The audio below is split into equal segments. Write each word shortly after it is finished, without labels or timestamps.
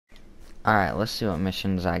Alright, let's see what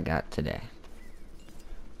missions I got today.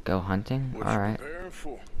 Go hunting? What Alright. you preparing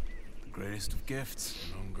for? Greatest of gifts.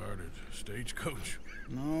 An unguarded stagecoach.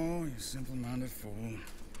 No, you simple-minded fool.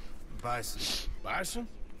 Bison. Bison?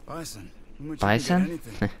 Bison. From which Bison? You can get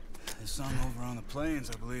anything. There's some over on the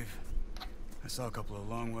plains, I believe. I saw a couple a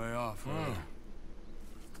long way off. Oh.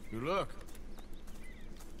 Good luck.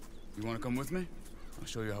 You want to come with me? I'll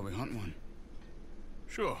show you how we hunt one.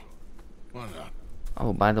 Sure. Why not?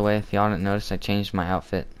 Oh, by the way, if y'all didn't notice, I changed my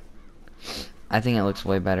outfit. I think it looks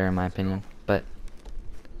way better in my opinion, but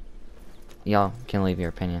y'all can leave your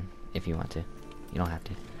opinion if you want to. You don't have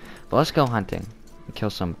to. But let's go hunting and kill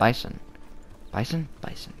some bison. Bison?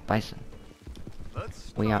 Bison. Bison.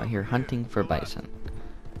 We out here hunting for bison.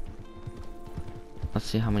 Let's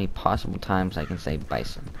see how many possible times I can say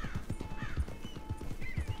bison.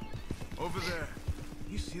 Over there.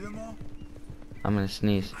 You see them all? I'm gonna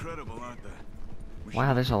sneeze. Incredible, aren't they?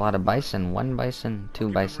 Wow, there's a lot of bison. 1 bison, 2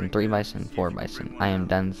 bison, 3 bison, 4 bison. I am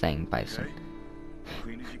done saying bison.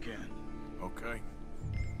 Clean as you can. Okay.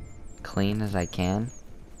 Clean as I can?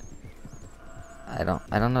 I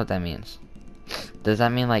don't know what that means. Does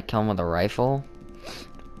that mean like kill him with a rifle?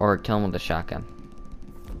 Or kill him with a shotgun?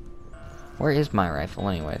 Where is my rifle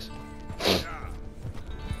anyways?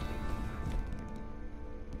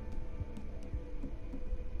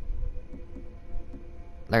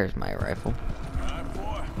 There's my rifle. Alright,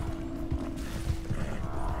 boy.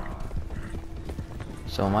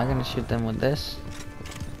 So am I gonna shoot them with this?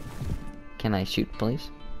 Can I shoot, please?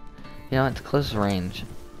 You know, it's close range.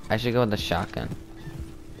 I should go with the shotgun.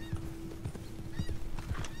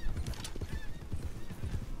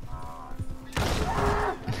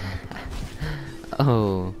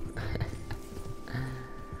 Oh.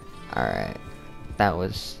 Alright. That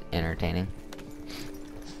was entertaining.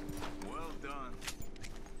 Well done.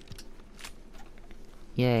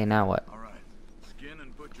 Yay, now what? All right. Skin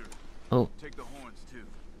and butcher. Oh, Take the horns too.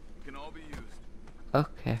 Can all be used.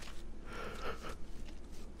 okay.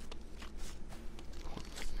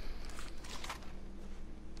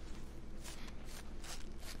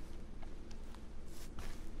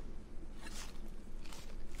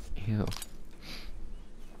 Ew.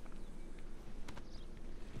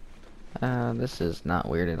 This is not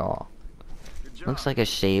weird at all. Good job. Looks like a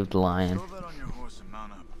shaved lion. Throw that on your horse and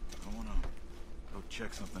mount up. I wanna go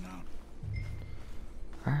check something out.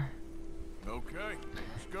 Alright. Okay.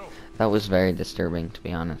 Let's go. That was very disturbing, to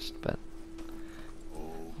be honest, but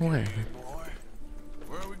Okay, Wait. boy.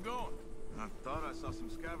 Where are we going? I thought I saw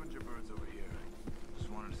some scavenger birds over here.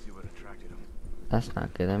 Just wanted to see what attracted them. that's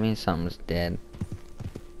not good. That means something's dead.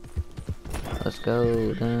 Let's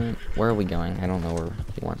go. Then. Where are we going? I don't know where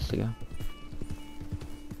he wants to go.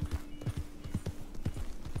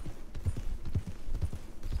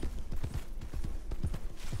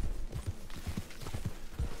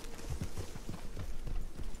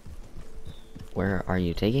 Where are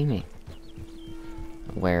you taking me?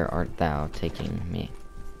 Where art thou taking me?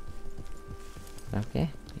 Okay,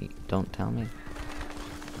 you don't tell me.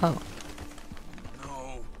 Oh,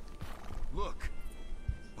 No. Look.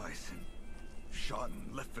 Bison. Shot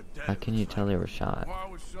and left for dead. how can you tell they were shot? Why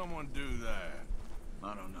would someone do that?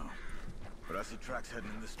 I don't know. But I see tracks heading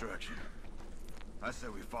in this direction. I say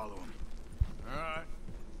we follow them. Alright.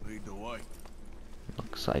 Lead the way.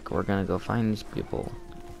 Looks like we're gonna go find these people.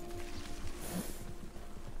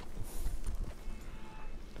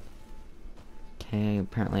 Okay,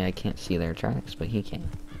 apparently I can't see their tracks, but he can.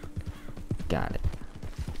 Got it.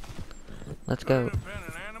 Let's go. Could have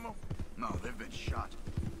been an animal? No, they've been shot.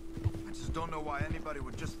 I just don't know why anybody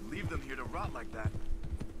would just leave them here to rot like that.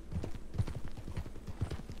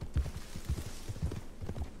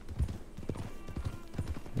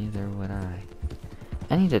 Neither would I.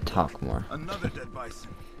 I need to talk more. Another dead bison.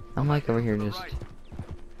 I'm like over here To the just... right.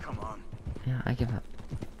 Come on. Yeah, I give up.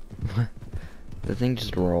 Did the thing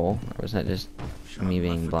just roll? Or was that just Shot me and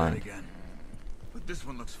being left for blind? dead again. But this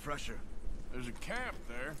one looks fresher. There's a camp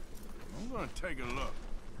there. I'm gonna take a look.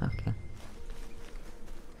 Okay.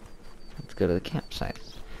 Let's go to the campsite.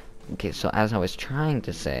 Okay, so as I was trying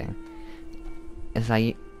to say, is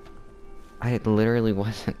I literally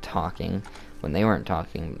wasn't talking when they weren't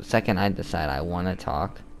talking. The second I decide I want to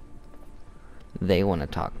talk, they want to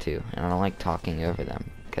talk too. And I don't like talking over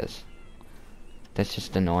them, because that's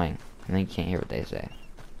just annoying. And then you can't hear what they say.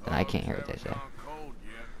 And I can't hear what they say. Haven't gone cold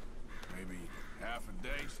yet. Maybe half a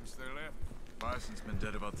day since they left. Bison's been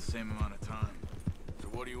dead about the same amount of time. So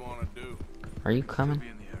what do you want to do? Are you Still coming? be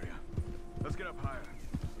in the area. Let's get up higher.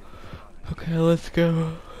 Okay, let's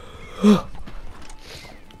go.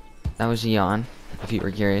 That was a yawn, if you were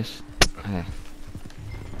curious. Okay.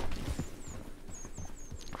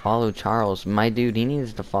 Follow Charles. My dude, he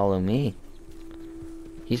needs to follow me.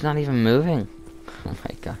 He's not even moving. Oh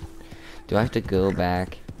my god. Do I have to go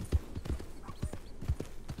back?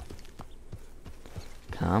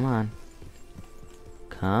 Come on.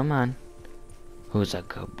 Come on. Who's a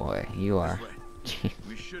good boy? You are.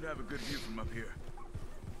 We should have a good view from up here.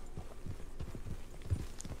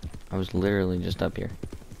 I was literally just up here.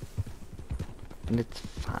 And it's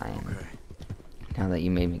fine. Okay. Now that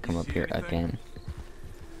you made me come You up see here anything? again.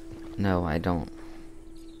 No, I don't.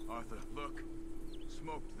 Arthur, look.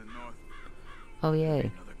 Smoke to the north. Oh, yay.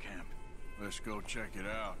 Another camp. Let's go check it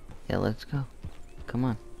out. Yeah, let's go. Come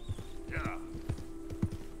on. Yeah.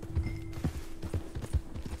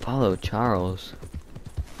 Follow Charles.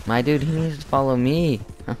 My dude, he needs to follow me.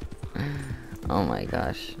 Oh my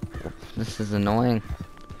gosh. This is annoying.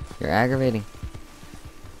 You're aggravating.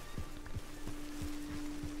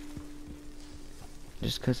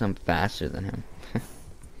 Just because I'm faster than him.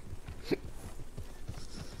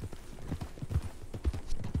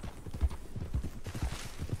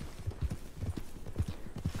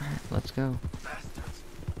 Alright, let's go. Bastards.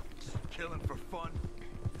 Just killing for fun.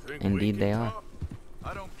 Think Indeed we they can are. talk?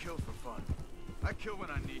 I don't kill for fun. I kill when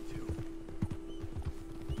I need to.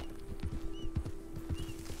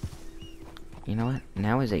 You know what?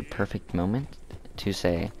 Now is a perfect moment to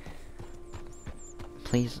say,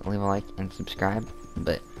 please leave a like and subscribe,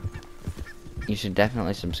 but you should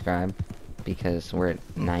definitely subscribe because we're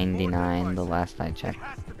at 99 the last I It checked.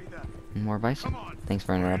 has to be that. More bison. Come on. Thanks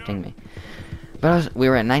for interrupting me. But we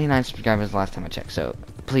were at 99 subscribers the last time I checked, so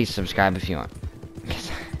please subscribe if you want.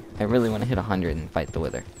 Because I really want to hit 100 and fight the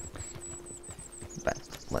Wither. But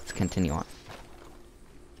let's continue on.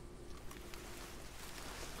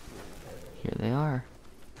 Here they are.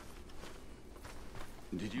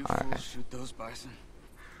 Did you Alright. fools shoot those bison?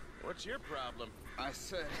 What's your problem? I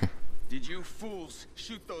said, did you fools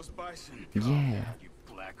shoot those bison? Yeah. You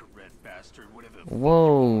black or red bastard, whatever.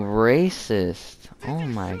 Whoa, racist. Oh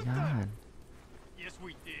my god. Yes,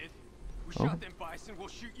 we did. We Oh. shot them bison. We'll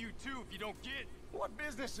shoot you too if you don't get. What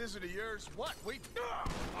business is it of yours? What? We.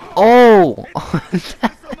 Oh!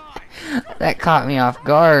 That caught me off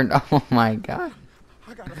guard. Oh my god.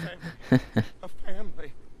 I got a family. A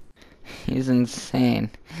family. He's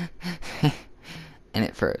insane. And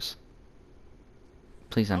it froze.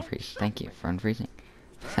 Please unfreeze. Thank you for unfreezing.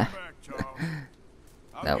 Stand back, Charles.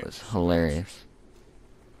 I'll That get was you some hilarious.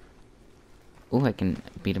 Ooh, I can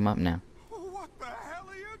beat him up now. What the hell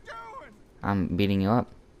are you doing? I'm beating you up.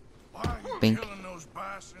 answers. Why are you Bink. killing those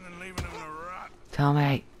bison and leaving them to rot? Tell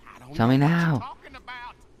me. Tell me now. Talking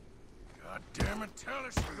about. God damn it, tell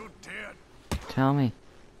us you're dead. Tell me.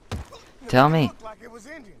 Tell me. Looked like it was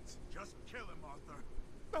Indians. Just kill him, Arthur.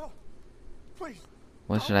 No. Please.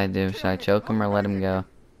 What should I do? Should I choke him or let him go?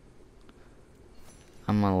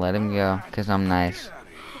 I'm gonna let him go, because I'm nice. Get out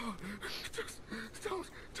of here.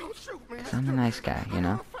 Don't shoot me. 'Cause I'm a nice guy, you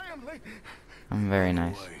know? Family. I'm very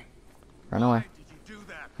nice. Away. Run away. Did you do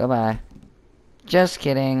that? Goodbye. Just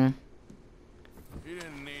kidding. He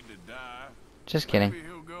didn't need to die. Just kidding. Maybe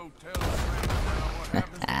he'll go tell his friends now what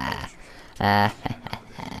happens to Roach.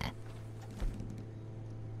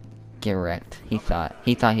 Get wrecked. He thought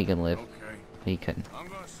he could live, Okay. but he couldn't. I'm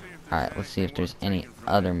gonna see if there's Alright, let's see if anything there's worth any taking from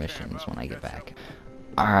other that missions camp. when I I'll get catch back.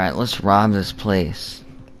 up. Alright, let's rob this place.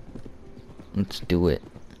 Let's do it.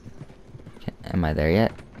 Okay, am I there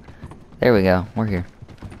yet? There we go. We're here.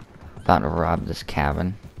 About to rob this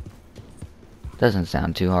cabin. Doesn't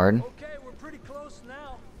sound too hard. Okay, we're pretty close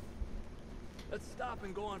now. Let's stop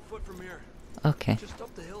and go on foot from here. Okay. Just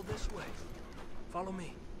up the hill this way. Follow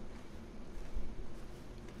me.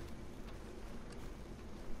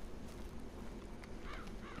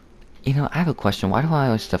 You know, I have a question. Why do I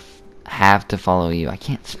always have to follow you? I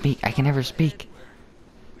can't speak. I can never speak.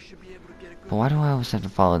 We should be able to get a good But why do I always have to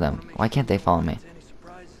follow them? Why can't they follow me? Any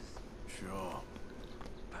surprises? Sure.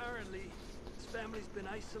 Apparently, this family's been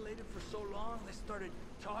isolated for so long, they started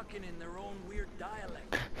talking in their own weird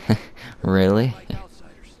dialect. Really? Like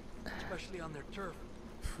outsiders, especially on their turf.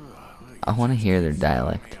 I want to hear their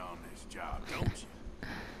dialect. Me on this job, don't you?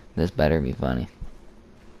 This better be funny.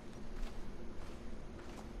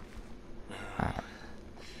 Alright.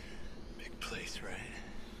 Big place, right?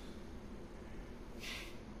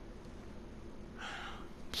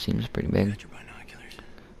 Seems pretty big. Got your binoculars.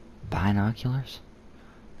 Binoculars?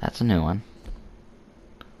 That's a new one.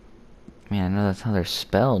 I mean, I know that's how they're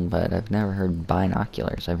spelled, but I've never heard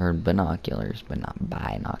binoculars. I've heard binoculars, but not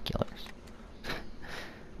binoculars.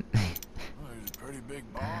 Well, there's a pretty big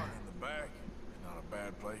barn in the back. Not a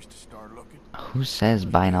bad place to start looking. Who says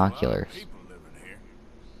binoculars? People living here.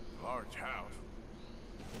 Large house.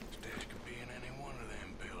 Stage could be in any one of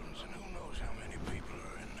them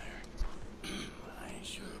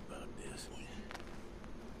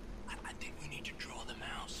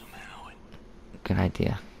good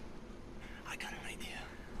idea. I got an idea.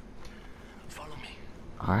 Follow me.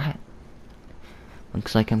 Alright.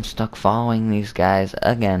 Looks like I'm stuck following these guys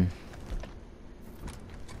again.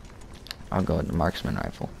 I'll go with the marksman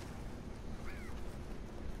rifle.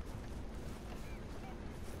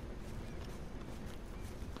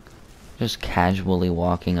 Just casually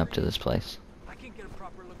walking up to this place. I can get a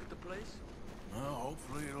proper look at the place. Well,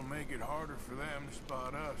 hopefully it'll make it harder for them to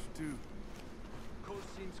spot us, too. Coast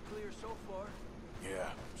seems clear so far.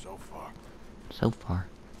 Yeah, so far. So far.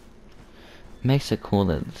 Makes it cool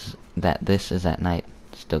that this is at night.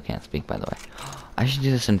 Still can't speak, by the way. I should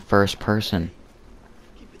do this in first person.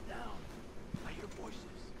 Keep it down. I hear voices.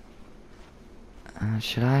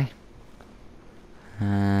 Should I?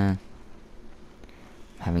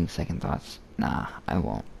 Having second thoughts. Nah, I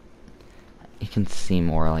won't. You can see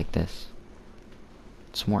more like this.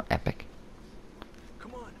 It's more epic.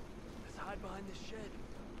 Come on. Let's hide behind this shed.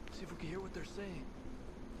 See if we can hear what they're saying.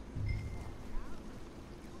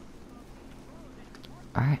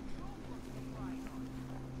 Alright.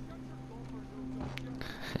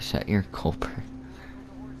 Shut your gulper.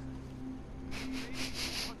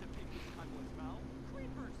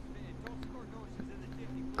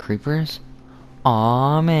 Creepers?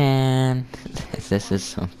 Aw, man. This is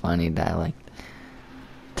some funny dialect.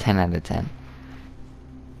 10 out of 10.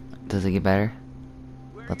 Does it get better?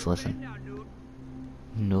 Let's listen.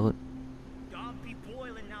 Note. Don't be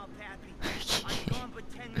boiling now, Pappy. I'm gone for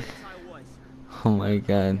 10 minutes I was. Oh my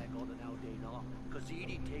god. Cause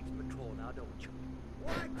Edie takes patrol now, don't you?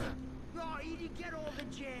 What? No, Edie, get all the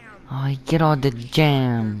jam. Oh, I get all the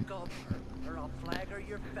jam. Or I'll flag her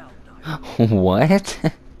your belt now. What? You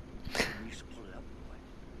just pull it up, boy.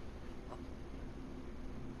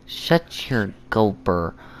 Shut your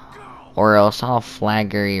gulper. Or else I'll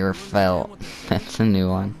flagger your felt. That's a new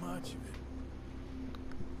one. Much of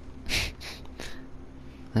it.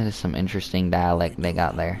 Oh, That is some interesting dialect they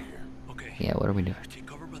got there. Okay. Yeah, what are we doing? Take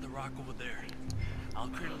cover by the rock over there. I'll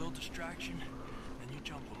create a little distraction, then you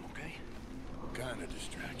jump them, okay? What kind of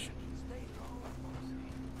distraction?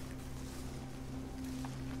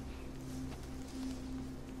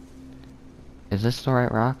 Is this the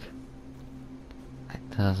right rock?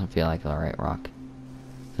 It doesn't feel like the right rock.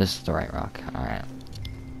 This is the right rock. Alright.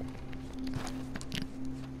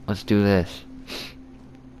 Let's do this.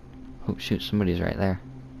 Oh shoot, somebody's right there.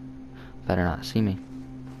 Better not see me.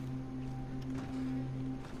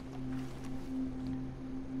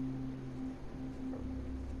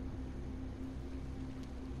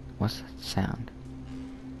 What's that sound?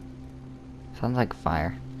 Sounds like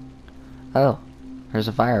fire. Oh, there's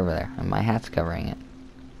a fire over there, and my hat's covering it.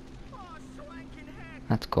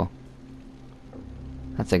 That's cool.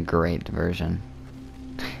 That's a great diversion.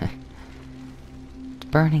 It's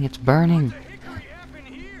burning, it's burning!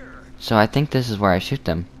 So I think this is where I shoot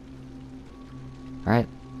them. Right?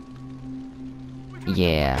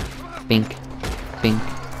 Yeah. Bink. Bink.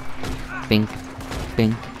 Bink.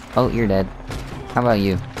 Bink. Oh, you're dead. How about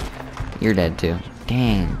you? You're dead too.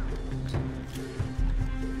 Dang.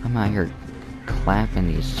 I'm out here clapping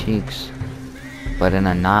these cheeks. But in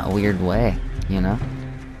a not weird way, you know?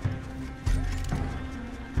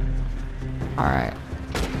 Alright.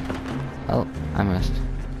 Oh, I missed.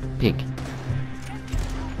 Peek.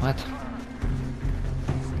 What?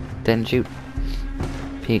 Didn't shoot.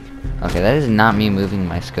 Peek. Okay, that is not me moving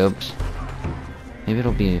my scopes. Maybe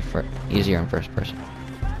it'll be easier in first person.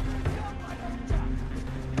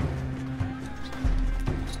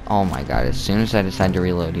 Oh my god, as soon as I decide to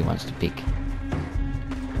reload, he wants to peek.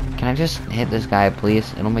 Can I just hit this guy,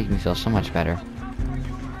 please? It'll make me feel so much better.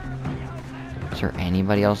 Is there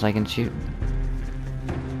anybody else I can shoot?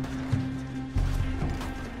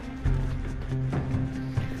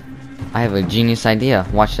 I have a genius idea.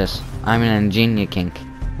 Watch this. I'm an ingenious kink.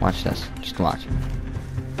 Watch this. Just watch.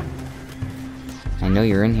 I know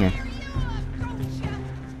you're in here.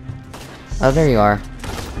 Oh, there you are.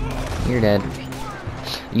 You're dead.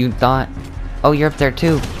 You thought... Oh, you're up there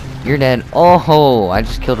too. You're dead. Oh, I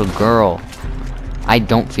just killed a girl. I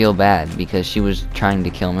don't feel bad because she was trying to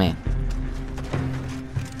kill me.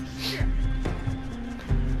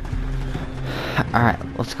 Alright,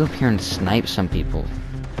 let's go up here and snipe some people.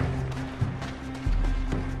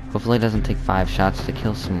 Hopefully it doesn't take 5 shots to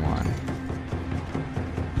kill someone.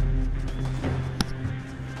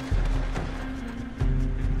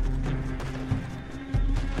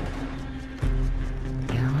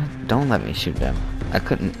 You know what? Don't let me shoot them. I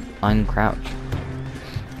couldn't uncrouch.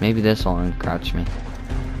 Maybe this will uncrouch me.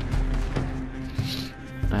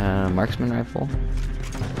 Marksman rifle?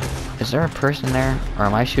 Is there a person there? Or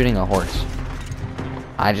am I shooting a horse?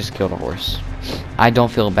 I just killed a horse. I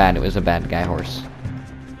don't feel bad. It was a bad guy horse.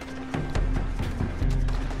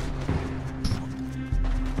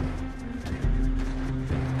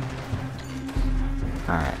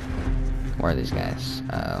 Alright. Where are these guys?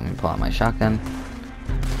 Let me pull out my shotgun.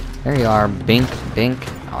 There you are. Bink, bink.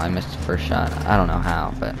 Oh, I missed the first shot. I don't know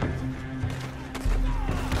how, but...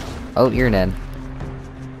 Oh, you're dead.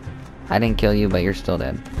 I didn't kill you, but you're still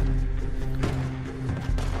dead.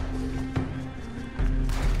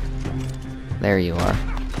 There you are.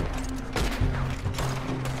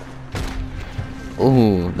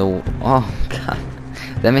 Ooh, oh god.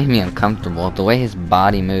 That made me uncomfortable. The way his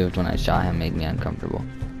body moved when I shot him made me uncomfortable.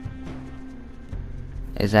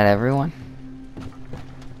 Is that everyone?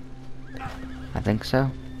 I think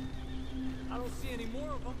so. I don't see any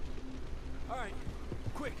more of them. All right,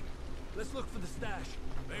 quick. Let's look for the stash.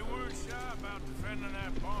 They weren't shy about defending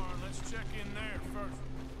that barn. Let's check in there first.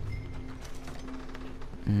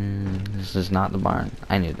 This is not the barn.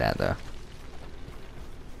 I knew that though.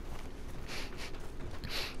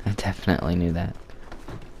 I definitely knew that.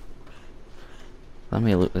 Let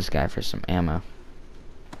me loot this guy for some ammo.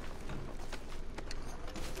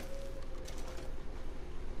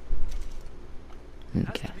 Has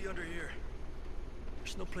Okay. to be under here.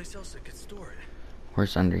 There's no place else that could store it.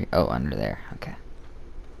 Where's under here? Oh, under there. Okay.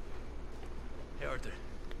 Hey, Arthur.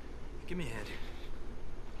 Give me a hand here.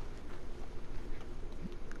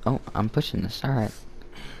 Oh, I'm pushing this. Alright.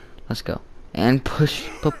 Let's go. And push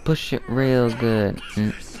it real good.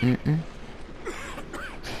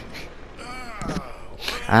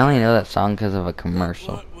 I only know that song because of a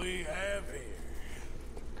commercial. What we have here.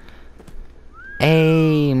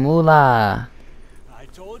 Hey, moolah. I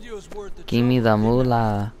told you it was worth the Give me the trouble, didn't I?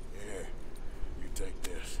 moolah. Here, you take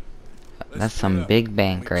this. Let's That's split some up. big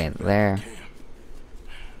bank Meet you right back at there. camp.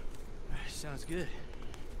 Sounds good.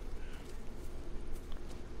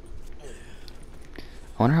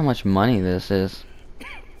 I wonder how much money this is.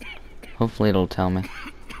 Hopefully it'll tell me.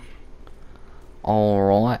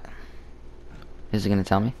 Alright. Is it gonna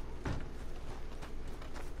tell me?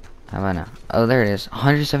 How about now? Oh, there it is.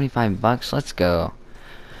 175 bucks. Let's go.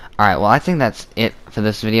 Alright, well, I think that's it for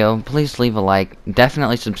this video. Please leave a like.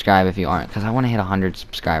 Definitely subscribe if you aren't, because I want to hit 100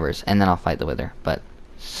 subscribers, and then I'll fight the Wither. But,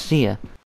 see ya.